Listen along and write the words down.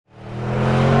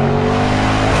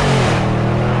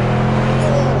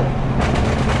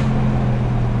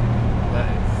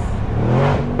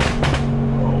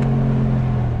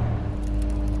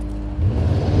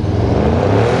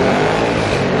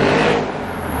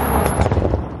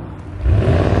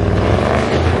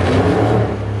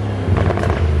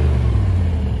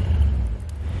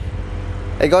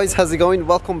Hey guys, how's it going?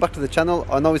 Welcome back to the channel.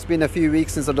 I know it's been a few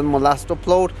weeks since I've done my last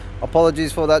upload.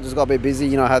 Apologies for that, just got a bit busy,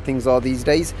 you know how things are these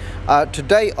days.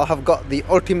 Today I have got the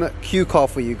ultimate Q car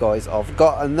for you guys. I've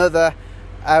got another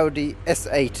Audi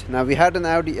S8. Now we had an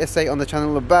Audi S8 on the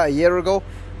channel about a year ago,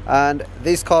 and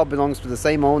this car belongs to the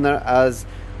same owner as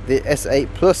the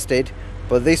S8 Plus did,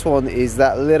 but this one is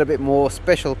that little bit more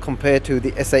special compared to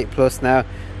the S8 Plus. Now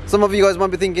some of you guys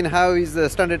might be thinking, how is the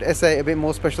standard S8 a bit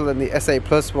more special than the S8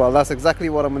 Plus? Well, that's exactly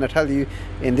what I'm going to tell you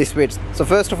in this video. So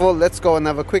first of all, let's go and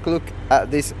have a quick look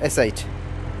at this S8.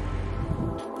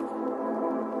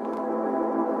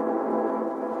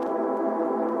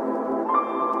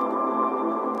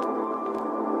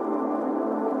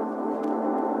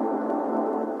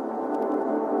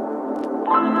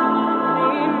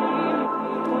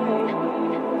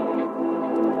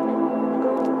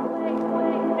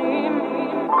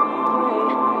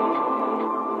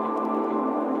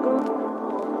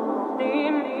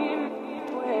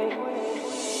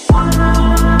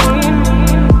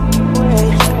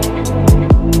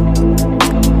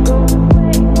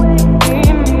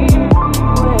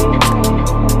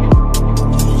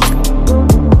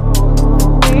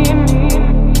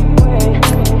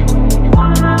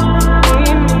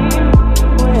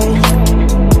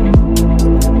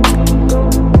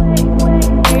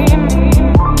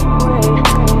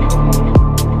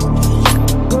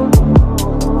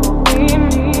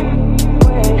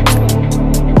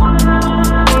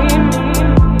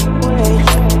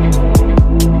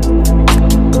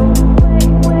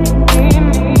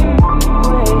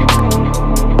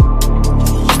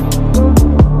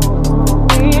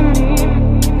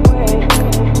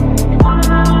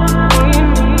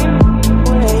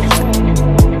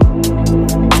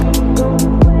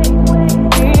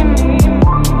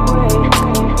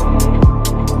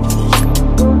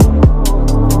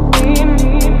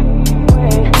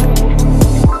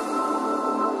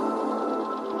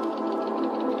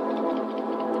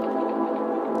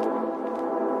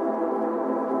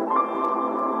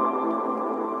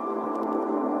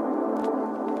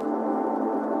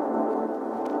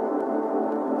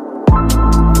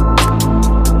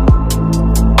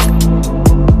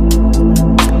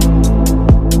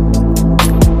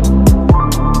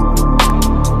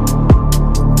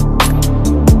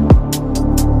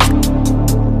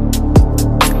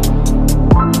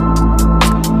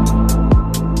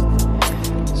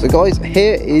 So guys,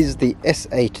 here is the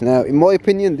S8. Now in my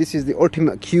opinion, this is the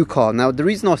ultimate Q car. Now the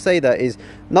reason I say that is,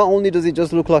 not only does it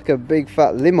just look like a big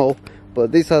fat limo,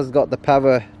 but this has got the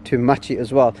power to match it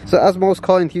as well. So as most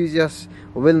car enthusiasts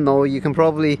will know, you can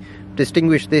probably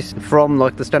distinguish this from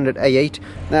like the standard A8.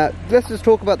 Now let's just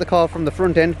talk about the car from the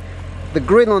front end. The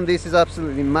grille on this is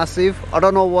absolutely massive. I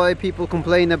don't know why people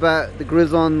complain about the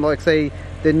grills on, like say,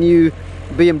 the new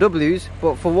BMWs,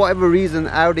 but for whatever reason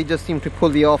Audi just seem to pull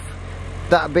the off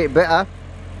that bit better.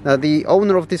 Now the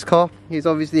owner of this car, he's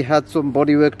obviously had some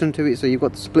bodywork done to it. So you've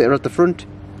got the splitter at the front,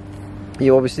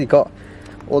 you obviously got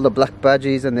all the black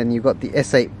badges, and then you've got the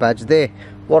S8 badge there.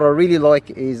 What I really like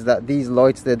is that these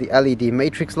lights, they're the LED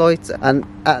matrix lights, and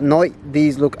at night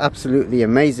these look absolutely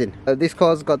amazing. This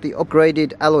car's got the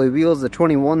upgraded alloy wheels, the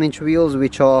 21-inch wheels,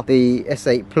 which are the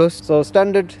S8 Plus. So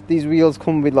standard, these wheels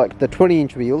come with like the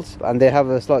 20-inch wheels, and they have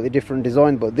a slightly different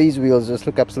design, but these wheels just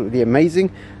look absolutely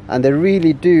amazing, and they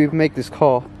really do make this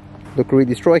car look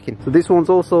really striking. So this one's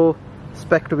also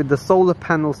spec'd with the solar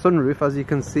panel sunroof. As you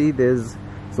can see, there's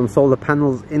some solar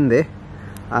panels in there,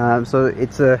 so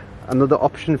it's another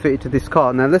option fitted to this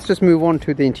car. Now let's just move on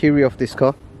to the interior of this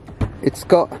car. It's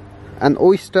got an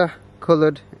oyster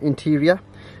colored interior,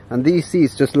 and these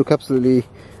seats just look absolutely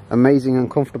amazing and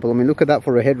comfortable. I mean, look at that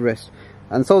for a headrest,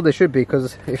 and so they should be,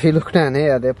 because if you look down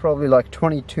here, they're probably like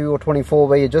 22 or 24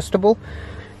 way adjustable.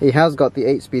 It has got the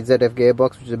 8-speed ZF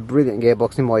gearbox, which is a brilliant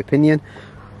gearbox in my opinion,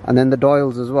 and then the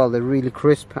dials as well, they're really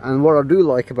crisp. And what I do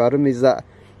like about them is that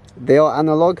they are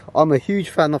analog. I'm a huge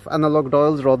fan of analog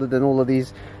dials rather than all of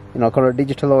these, you know, kind of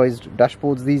digitalized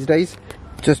dashboards these days.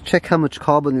 Just check how much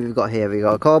carbon we've got here. We've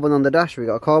got carbon on the dash, we've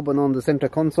got carbon on the center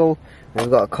console,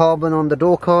 we've got carbon on the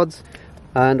door cards,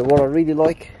 and what I really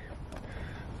like,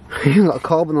 you've got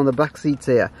carbon on the back seats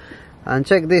here. And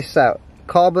check this out,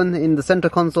 carbon in the center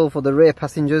console for the rear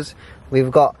passengers. We've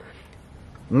got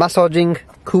massaging,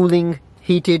 cooling,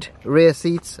 heated rear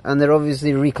seats, and they're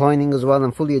obviously reclining as well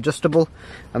and fully adjustable.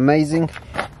 Amazing.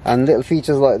 And little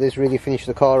features like this really finish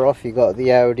the car off. You got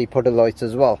the Audi puddle lights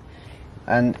as well,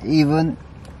 and even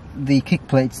the kick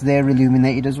plates, they're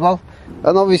illuminated as well.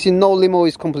 And obviously no limo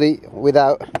is complete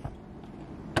without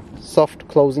soft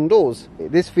closing doors.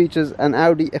 This features an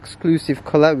Audi exclusive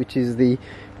colour, which is the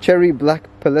cherry black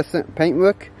pearlescent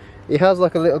paintwork. It has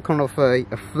like a little kind of a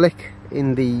flick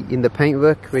in the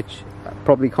paintwork, which I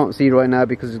probably can't see right now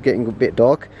because it's getting a bit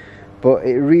dark, but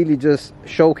it really just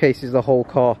showcases the whole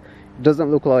car. It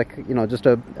doesn't look like, you know, just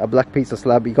a black piece of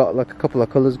slab. You got like a couple of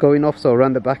colors going off. So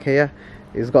around the back here,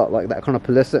 it's got like that kind of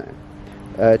pearlescent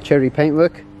cherry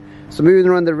paintwork. So moving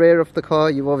around the rear of the car,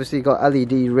 you've obviously got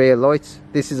LED rear lights.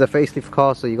 This is a facelift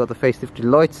car, so you've got the facelifted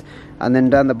lights. And then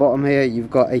down the bottom here,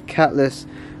 you've got a catless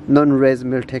non-res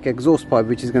Miltech exhaust pipe,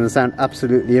 which is going to sound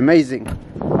absolutely amazing.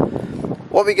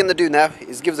 What we're going to do now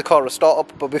is give the car a start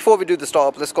up, but before we do the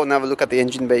start up, let's go and have a look at the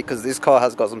engine bay, because this car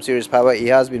has got some serious power. It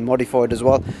has been modified as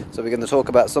well, so we're going to talk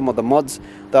about some of the mods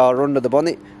that are under the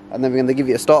bonnet, and then we're going to give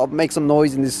it a start up, make some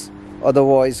noise in this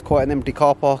otherwise quite an empty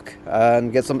car park,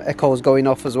 and get some echoes going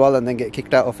off as well, and then get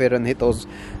kicked out of here and hit those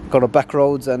kind of back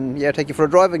roads, and yeah, take you for a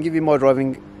drive and give you my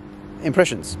driving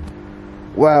impressions.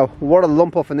 Wow, what a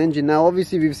lump of an engine. Now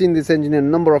obviously we've seen this engine in a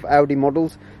number of Audi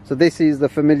models. So this is the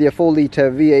familiar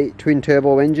 4-litre V8 twin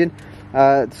turbo engine.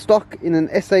 Stock in an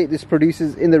S8, this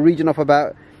produces in the region of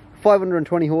about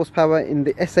 520 horsepower. In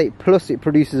the S8 Plus it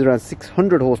produces around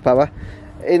 600 horsepower.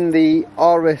 In the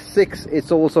RS6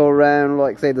 it's also around,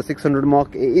 like say, the 600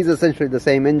 mark. It is essentially the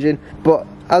same engine, but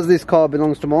as this car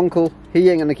belongs to my uncle, he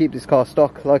ain't going to keep this car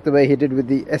stock like the way he did with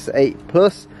the S8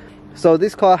 Plus. So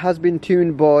this car has been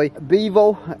tuned by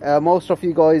Bevo. Most of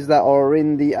you guys that are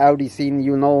in the Audi scene,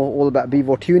 you know all about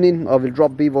Bevo Tuning. I will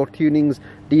drop Bevo Tuning's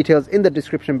details in the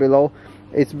description below.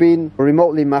 It's been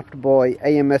remotely mapped by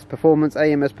AMS Performance.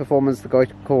 AMS Performance, the guy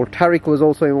called Tariq was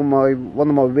also in one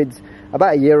of my vids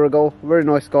about a year ago. Very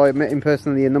nice guy, I met him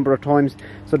personally a number of times,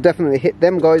 so definitely hit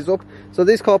them guys up. So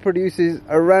this car produces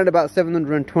around about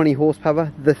 720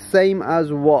 horsepower, the same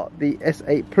as what the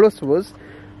S8 Plus was,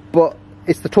 but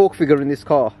it's the torque figure in this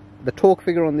car. The torque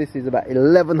figure on this is about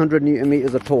 1100 newton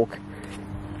meters of torque.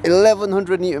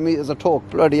 1100 newton meters of torque.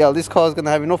 Bloody hell, this car is going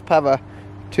to have enough power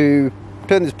to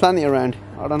turn this planet around.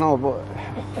 I don't know, but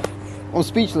I'm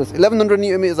speechless. 1100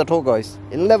 newton meters of torque, guys.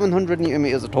 1100 newton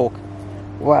meters of torque.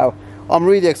 Wow, I'm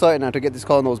really excited now to get this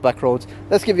car on those back roads.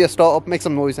 Let's give you a start up, make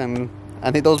some noise, and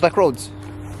hit those back roads.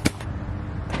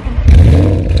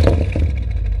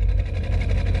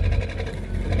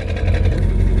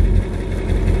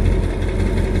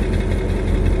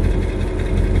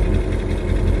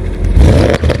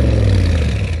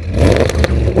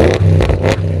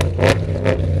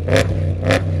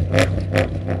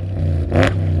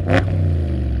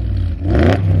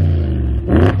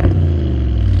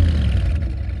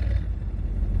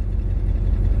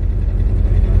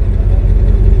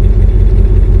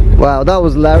 Wow, that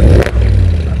was loud.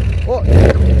 Oh,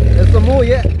 there's some more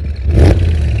yet.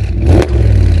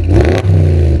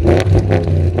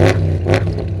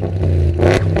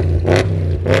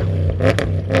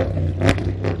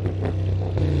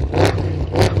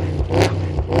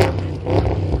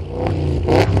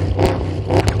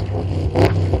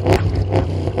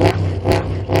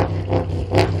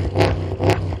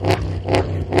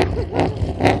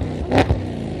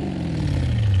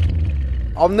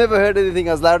 I've never heard anything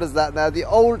as loud as that. Now the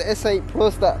old S8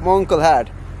 Plus that my uncle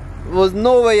had was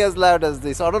no way as loud as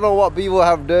this. I don't know what Bevo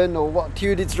have done or what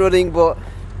tune it's running, but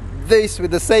this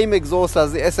with the same exhaust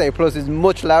as the S8 Plus is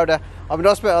much louder. I mean,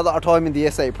 I spent a lot of time in the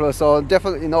S8 Plus, so I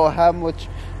definitely know how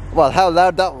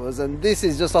loud that was, and this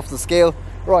is just off the scale.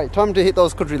 Right, time to hit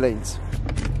those country lanes.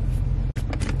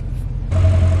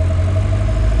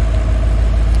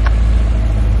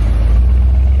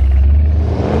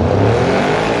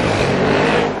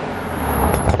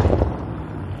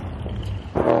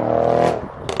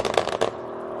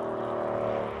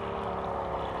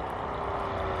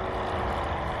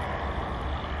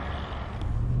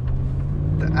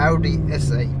 Audi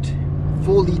S8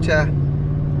 4-litre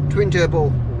twin turbo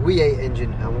V8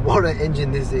 engine, and what an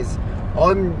engine this is.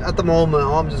 At the moment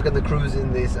I'm just going to cruise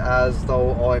in this as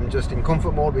though I'm just in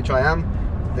comfort mode, which I am.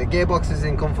 The gearbox is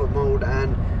in comfort mode,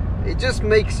 and it just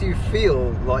makes you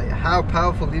feel like how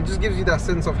powerful, it just gives you that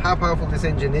sense of how powerful this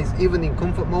engine is even in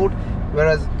comfort mode.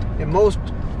 Whereas in most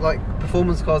like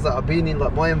performance cars that I've been in,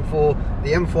 like my M4,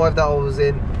 the M5 that I was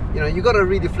in, you know, you got to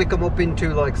really flick them up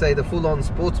into, like, say, the full-on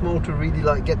sports mode to really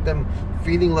like get them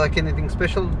feeling like anything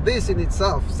special. This in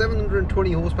itself,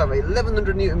 720 horsepower,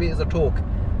 1100 newton meters of torque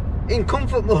in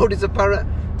comfort mode is apparent.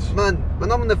 Man,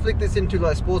 when I'm gonna flick this into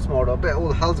like sports mode, I bet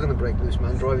all hell's gonna break loose,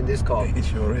 man, driving this car. It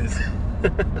sure is.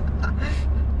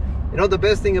 You know, the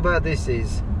best thing about this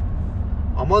is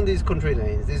I'm on these country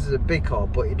lanes. This is a big car,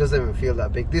 but it doesn't even feel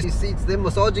that big. These seats, they're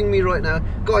massaging me right now.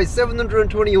 Guys,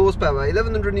 720 horsepower,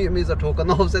 1100 newton meters of torque. I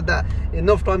know I've said that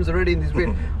enough times already in this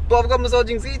video, but I've got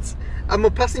massaging seats, and my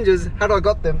passengers, had I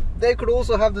got them, they could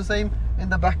also have the same in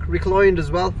the back, reclined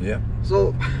as well. Yeah.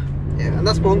 So, yeah, and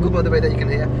that's my uncle, by the way, that you can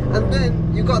hear. And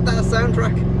then you got that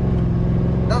soundtrack,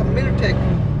 that Miltech.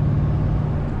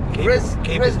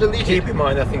 Keep in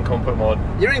mind that's in comfort mode.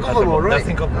 You're in comfort mode, right? That's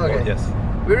in comfort mode, yes.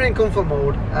 We're in comfort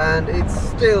mode, and it's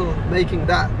still making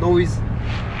that noise.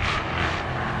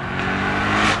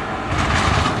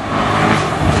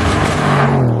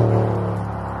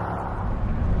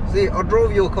 See, I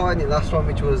drove your car in it last time,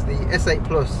 which was the S8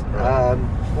 Plus.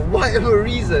 For whatever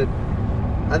reason,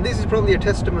 and this is probably a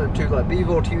testament to like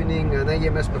Bevo Tuning and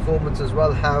AMS Performance as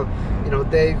well, how, you know,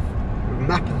 they've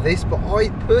mapped this. But I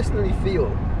personally feel,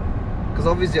 because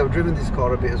obviously I've driven this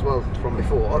car a bit as well from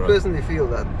before, I personally feel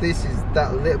that this is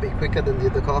that little bit quicker than the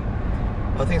other car.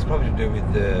 I think it's probably to do with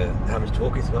how much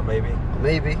torque it's got, maybe.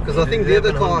 Maybe, because I think the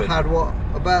other car had what,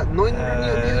 about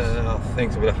 900 Newton? I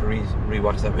think so. We'll have to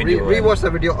re-watch that video. Re-watch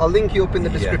that video. I'll link you up in the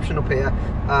description up here.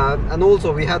 And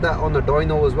also we had that on the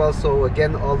dyno as well, so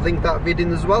again I'll link that vid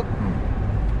in as well.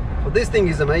 But this thing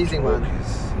is amazing, man.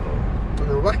 I'm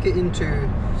gonna whack it into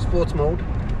sports mode.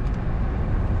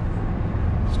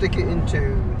 Stick it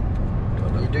into.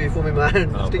 You do it for me,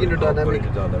 man. Stick it into dynamic.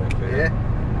 Yeah.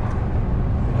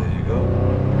 There you go.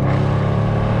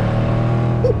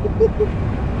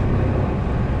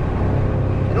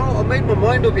 You know, I made my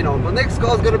mind up, you know, my next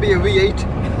car's gonna be a V8.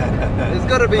 It's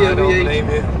gotta be a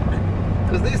V8.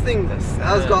 Because this thing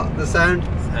has got the sound.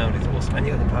 The sound is awesome. And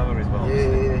you got the power as well.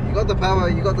 Yeah, you got the power,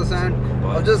 you got the sound.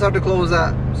 I'll just have to close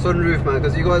that sunroof, man,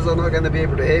 because you guys are not gonna be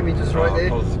able to hear me just right there.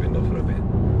 I'll close this window for a bit.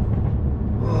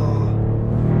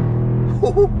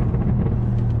 Oh.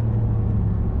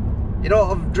 You know,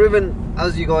 I've driven,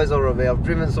 as you guys are aware, I've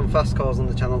driven some fast cars on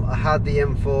the channel. I had the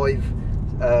M5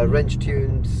 wrench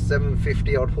tuned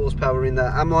 750 odd horsepower in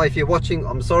there. Amma, if you're watching,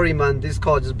 I'm sorry, man, this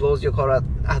car just blows your car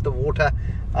out the water.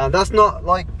 And that's not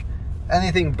like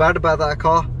anything bad about that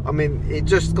car. I mean, it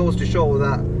just goes to show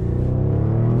that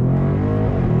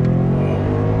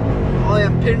I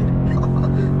am pinned.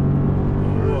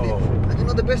 And you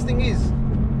know, the best thing is,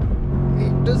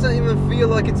 it doesn't even feel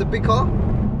like it's a big car.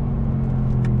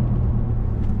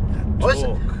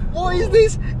 What is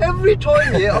this? Every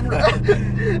time, yeah,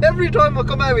 every time I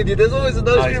come out with you, there's always an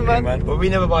ice cream man. But we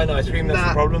never buy an ice cream, that's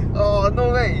the problem. Oh,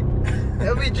 no way.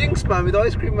 Every jinx man with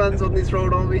ice cream mans on this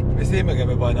road, aren't we? We see him again,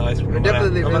 we're buying ice cream. No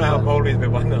matter how cold it is, we're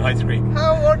buying an ice cream.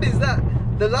 How odd is that?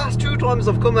 The last 2 times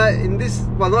I've come out in this,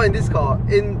 well, not in this car,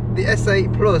 in the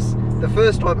S8 Plus, the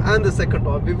first time and the second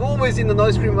time, we've always seen an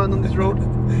ice cream man on this road.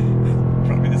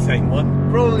 Probably the same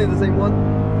one. Probably the same one.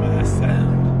 That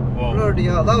sound. Bloody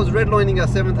hell, that was redlining at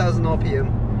 7,000 RPM.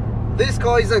 This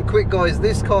car isn't quick, guys.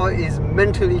 This car is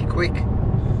mentally quick.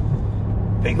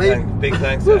 Big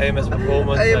thanks to AMS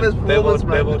Performance, AMS Performance,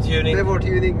 Bevo Tuning. Bevo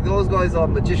Tuning. Those guys are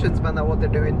magicians, man, at what they're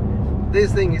doing.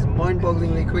 This thing is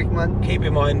mind-bogglingly quick, man. Keep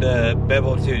in mind,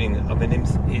 Bevo Tuning, I mean,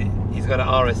 he's got an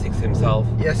RS6 himself.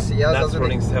 Yes, he has. That's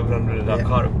running 700, I can't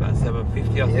remember, about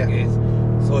 750 I think it is.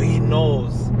 So he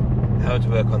knows how to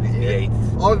work on these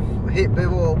V8s. I've hit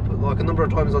Bevo up like a number of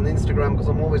times on Instagram because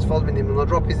I'm always following him, and I'll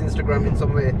drop his Instagram in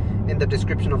somewhere in the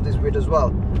description of this video as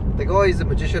well. The guy is a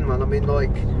magician, man. I mean,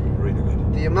 like, really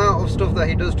good. The amount of stuff that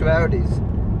he does to Audis,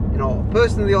 you know,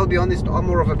 personally, I'll be honest, I'm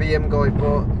more of a BM guy,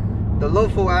 but the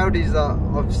love for Audis that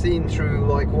I've seen through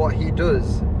like what he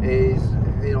does is,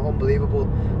 you know, unbelievable.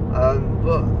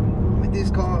 But with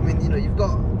this car, I mean, you know, you've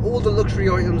got all the luxury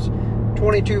items,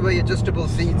 22-way adjustable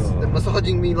seats, the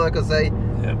massaging me, like I say,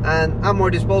 and at my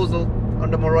disposal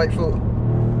under my right foot,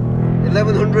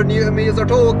 1100 Newton meters of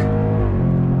torque.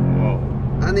 Whoa.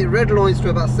 And it redlines to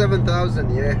about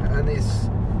 7,000, yeah, and it's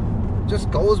just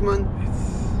goes, man.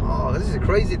 Oh, this is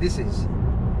crazy. This is.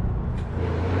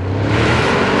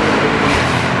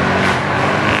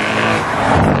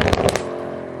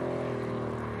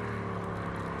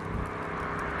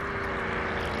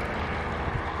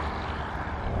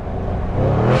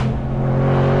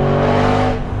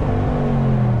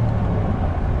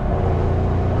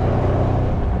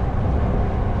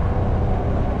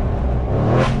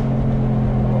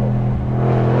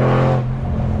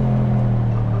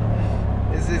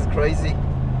 Crazy.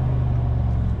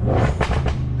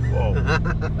 Whoa.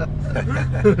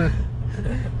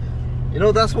 You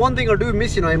know, that's one thing I do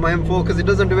miss, you know, in my M4, because it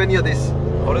doesn't do any of this.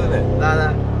 Oh, doesn't it?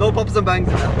 Nah, no pops and bangs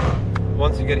in that.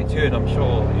 Once you get it tuned, I'm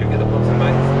sure you'll get the pops and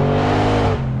bangs.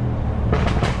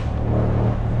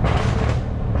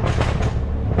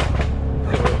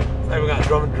 So we've got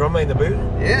a drummer in the boot?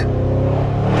 Yeah.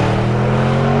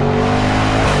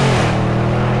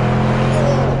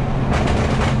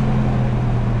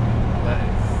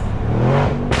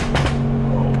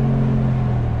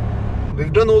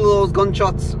 We've done all of those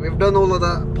gunshots, we've done all of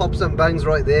that pops and bangs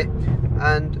right there,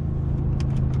 and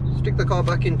stick the car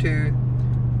back into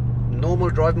normal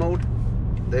drive mode.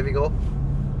 There we go.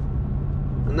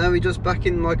 And now we're just back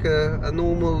in like a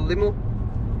normal limo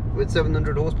with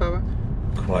 700 horsepower.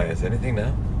 Quiet as anything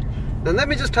now. Then let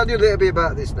me just tell you a little bit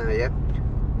about this now, yeah?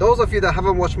 Those of you that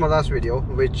haven't watched my last video,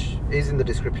 which is in the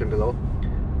description below,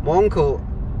 my uncle,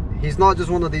 he's not just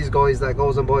one of these guys that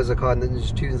goes and buys a car and then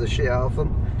just tunes the shit out of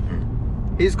them.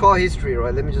 His car history,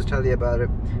 right, let me just tell you about it.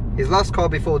 His last car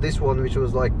before this one, which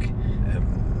was like,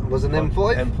 was an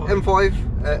M5? M5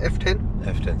 F10.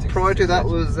 F10. Prior to that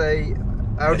was a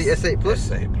Audi S8 Plus.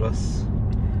 S8 Plus.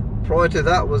 Prior to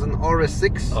that was an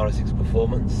RS6. RS6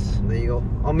 Performance. There you go.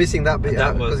 I'm missing that bit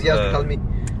because he has to tell me.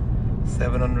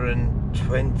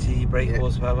 720 brake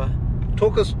horsepower.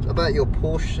 Talk us about your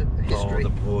Porsche history. Oh,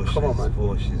 the Porsches. Come on, man.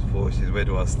 Porsches. Where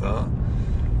do I start?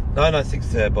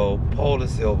 996 turbo, polar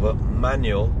silver,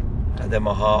 manual, and then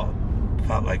my heart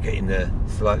felt like getting the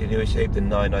slightly newer shape, the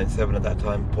 997 at that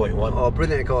time, 0.1. Oh,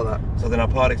 brilliant car that. So then I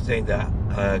part exchanged that,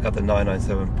 got the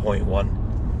 997.1.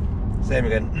 Same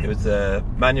again, it was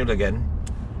manual again,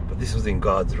 but this was in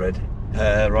God's red.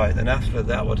 Right, then after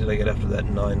that, what did I get after that?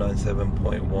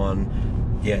 997.1,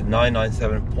 yeah,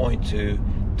 997.2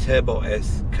 Turbo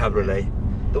S Cabriolet.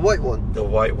 The white one? The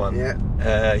white one. Yeah.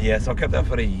 Yeah, so I kept that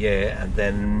for a year, and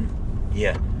then,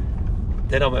 yeah.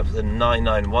 Then I went for the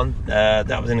 991.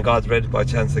 That was in God's red by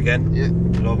chance again. Yeah.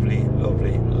 Lovely,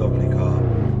 lovely, lovely car. I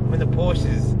mean, the Porsche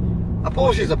is... A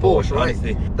Porsche is a Porsche, right?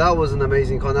 Honestly. That was an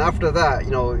amazing car. After that,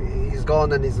 you know, he's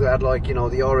gone and he's had like, you know,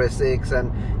 the RS6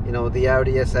 and, you know, the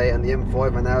Audi S8 and the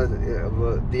M5, and now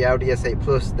the Audi S8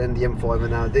 Plus, then the M5,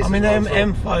 and now this. I mean, the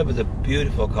M5 was a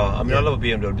beautiful car. I mean, I love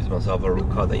BMWs myself. A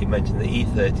car that you mentioned, the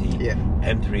E30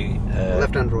 M3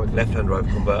 left-hand drive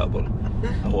convertible.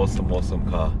 Awesome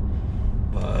car.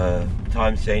 But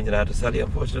times changed and I had to sell it,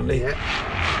 unfortunately. Yeah.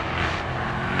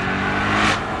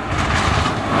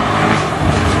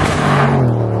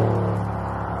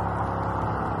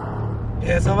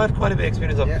 Yeah, so I've had quite a bit of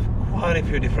experience of quite a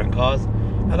few different cars.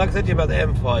 And like I said to you about the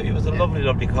M5, it was a lovely,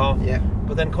 lovely car. Yeah.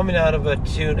 But then coming out of a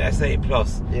tuned S8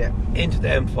 Plus into the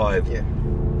M5,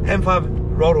 M5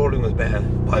 road holding was better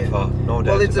by far, no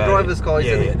doubt. Well, it's a driver's car,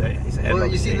 isn't it? It's well,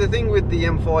 you see, the thing with the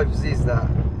M5s is that,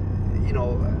 you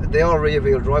know, they are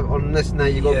rear-wheel drive, unless now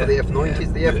you go for the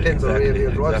F90s. The F10s are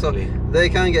rear-wheel drive, so they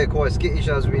can get quite skittish,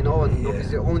 as we know, and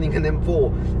obviously owning an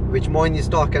M4, which mine is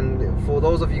stock, and for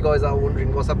those of you guys that are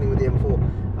wondering what's happening with the M4,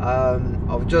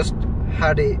 I've just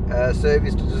had it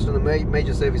serviced, just done a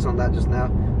major service on that just now,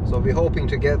 so we're hoping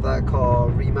to get that car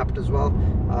remapped as well.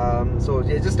 So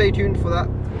yeah, just stay tuned for that.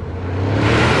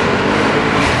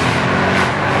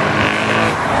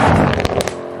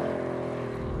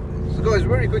 So guys,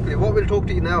 very quickly, what we'll talk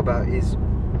to you now about is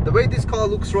the way this car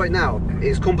looks right now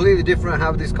is completely different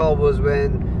how this car was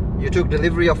when you took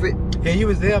delivery of it. Yeah, you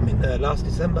was there, I mean, last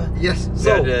December. Yes,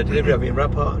 so delivery of in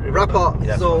Rapport.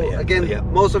 So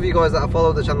again, most of you guys that have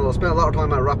followed the channel have spent a lot of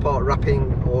time at Rapport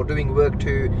wrapping or doing work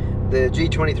to the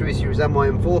G23 series and my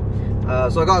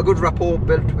M4. So I got a good rapport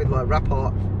built with like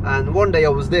Rapport, and one day I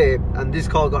was there and this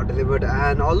car got delivered,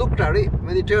 and I looked at it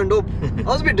when it turned up. I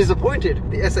was a bit disappointed.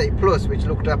 The S8 Plus, which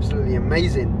looked absolutely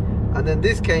amazing, and then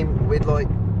this came with like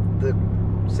the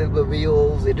silver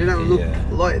wheels. It didn't look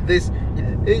like this.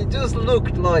 It just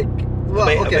looked like, well,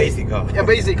 a basic car. A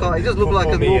basic car. It just looked like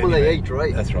a normal A8,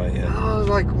 right? That's right, yeah. I was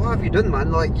like, what have you done,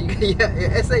 man? Like, you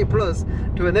S8 Plus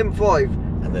to an M5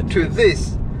 and then to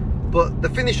this. But the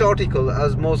finished article,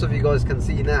 as most of you guys can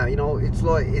see now, you know, it's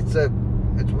like, it's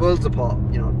worlds apart,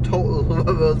 you know, total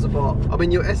worlds apart. I mean,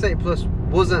 your S8 Plus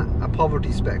wasn't a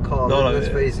poverty spec car, let's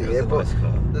face it. But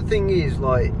the thing is,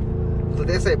 like, the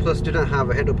S8 Plus didn't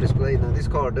have a head-up display. Now this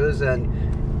car does, and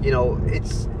you know,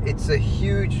 it's a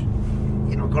huge,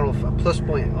 you know, kind of a plus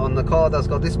point on the car that's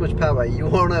got this much power. You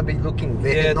wanna be looking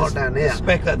there, not down here. The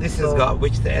spec that this has got,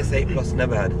 which the S8 Plus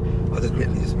never had. I'll just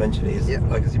quickly just mention it. Is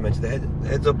like as you mentioned, the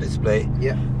heads-up display.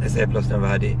 Yeah. S8 Plus never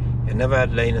had it. It never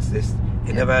had lane assist.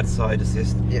 It never had side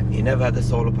assist. It never had the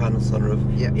solar panel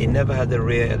sunroof. It never had the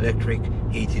rear electric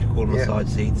heated cool massage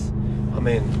seats. I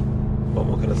mean, what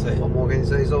more can I say? What more can you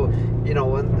say? So, you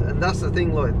know, and that's the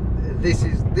thing, like,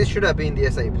 this should have been the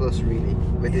S8 Plus, really,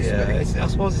 with this spec. I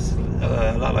suppose it's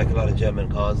a lot like a lot of German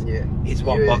cars. It's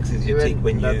what boxes you tick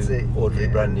when you order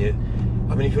it brand new.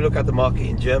 I mean, if you look at the market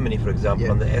in Germany, for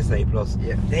example, on the S8 Plus,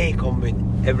 they come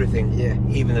with everything,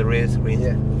 even the rear screens,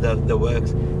 the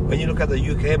works. When you look at the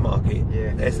UK market,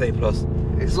 the S8 Plus,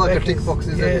 it's like a tick box,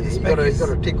 isn't it? You got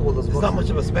to tick all those boxes. There's not much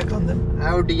of a spec on them.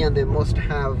 Audi, and they must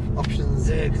have options.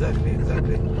 Yeah, exactly.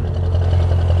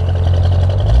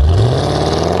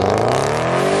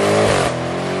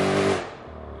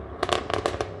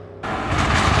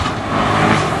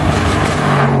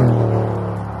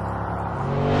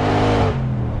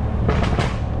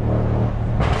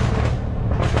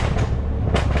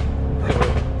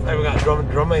 Hey, we got a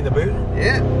drummer in the boot.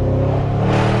 Yeah.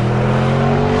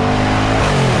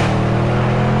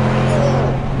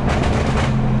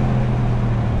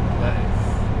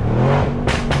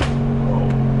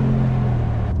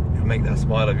 Make that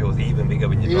smile of yours even bigger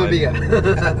when you drive. Even bigger.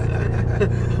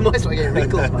 I might start getting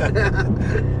wrinkles,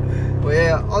 man. But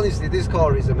yeah, honestly, this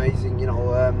car is amazing. You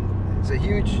know, it's a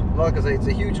huge, like I say, it's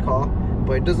a huge car,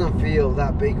 but it doesn't feel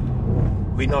that big.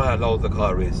 We know how low the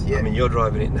car is. Yeah. I mean, you're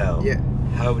driving it now. Yeah.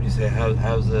 How would you say,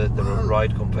 how's the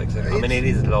ride complex? I mean, it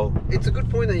is low. It's a good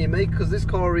point that you make, because this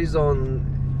car is on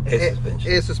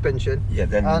air suspension. Yeah,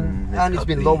 then and it's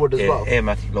been lowered as well.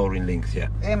 Airmatic lowering links, yeah.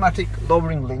 Airmatic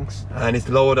lowering links. And it's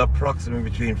lowered approximately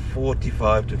between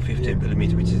 45 to 50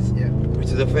 millimeter, which is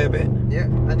a fair bit. Yeah,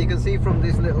 and you can see from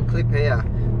this little clip here,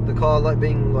 the car like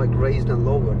being like raised and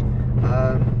lowered.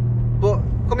 But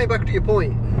coming back to your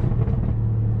point,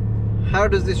 how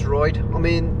does this ride? I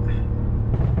mean,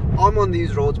 I'm on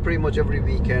these roads pretty much every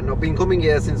weekend. I've been coming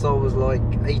here since I was like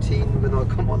 18 when I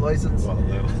got my license. Well,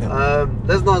 no.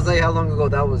 Let's not say how long ago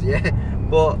that was, yeah.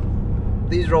 But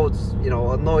these roads, you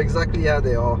know, I know exactly how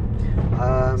they are.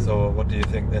 So what do you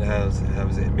think then? How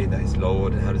has it been that it's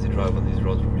lowered, and how does it drive on these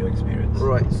roads from your experience?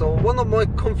 Right, so one of my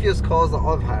comfiest cars that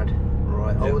I've had,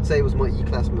 right, I would say was my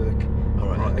E-Class Merc.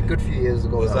 Right, a good few years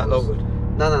ago. Was that lowered?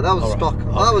 No, that was stock. Okay.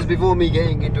 That was before me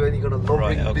getting into any kind of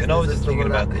lowering business. No, I was just thinking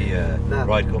about the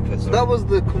ride comfort. So that was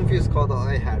the comfiest car that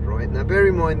I had, right? Now bear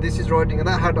in mind, this is riding, and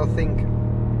that had, I think,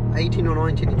 18 or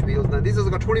 19 inch wheels. Now this has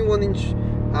got 21 inch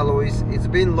alloys. It's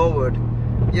been lowered.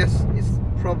 Yes, it's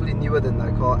probably newer than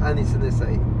that car, and it's an SA,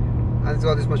 and it's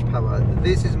got this much power.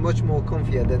 This is much more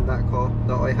comfier than that car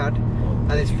that I had,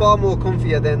 and it's far more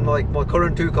comfier than like my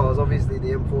current two cars, obviously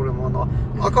the M4 and whatnot.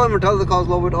 I can't even tell the car's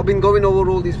lowered. I've been going over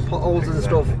all these potholes and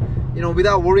stuff, you know,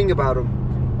 without worrying about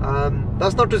them.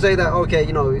 That's not to say that, okay,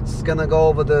 you know, it's gonna go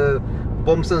over the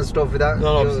bumps and stuff without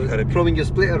throwing your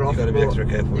splitter off. You gotta be extra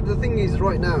careful. The thing is,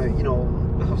 right now, you know,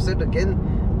 I've said again,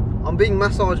 I'm being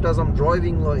massaged as I'm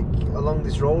driving like along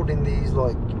this road in these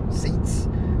like seats.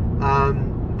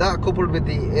 That coupled with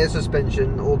the air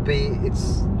suspension, albeit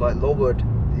it's like lowered,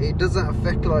 it doesn't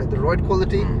affect like the ride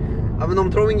quality. I mean,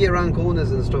 I'm throwing it around corners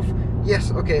and stuff.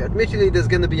 Yes, okay, admittedly there's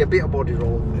going to be a bit of body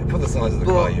roll for the size of the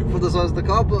car. For the size of the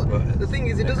car, but the thing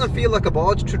is, it doesn't feel like a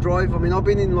barge to drive. I mean, I've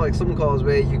been in like some cars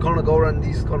where you kind of go around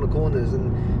these kind of corners,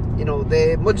 and you know,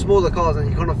 they're much smaller cars, and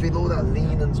you kind of feel all that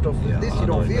lean and stuff. With this, you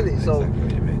don't feel it. So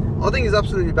I think it's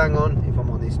absolutely bang on, if I'm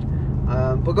honest.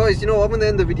 But guys, you know, I'm going to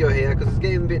end the video here because it's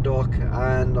getting a bit dark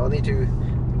and I need to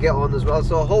get on as well.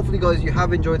 So hopefully guys, you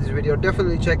have enjoyed this video.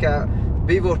 Definitely check out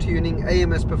Bevo Tuning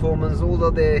AMS Performance. All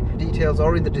of their details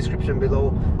are in the description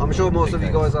below. I'm sure most of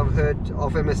you guys have heard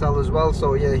of MSL as well,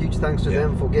 so yeah, huge thanks to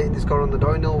them for getting this car on the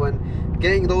dyno and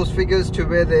getting those figures to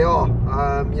where they are.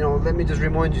 You know, let me just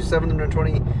remind you,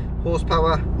 720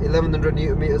 horsepower, 1100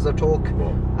 newton meters of torque.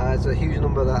 It's a huge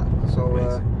number, that. So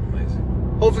amazing.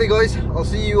 Hopefully guys, I'll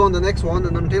see you on the next one,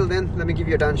 and until then, let me give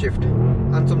you a downshift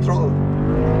and some throttle.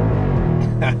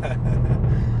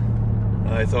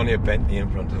 It's only a Bentley in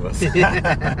front of us.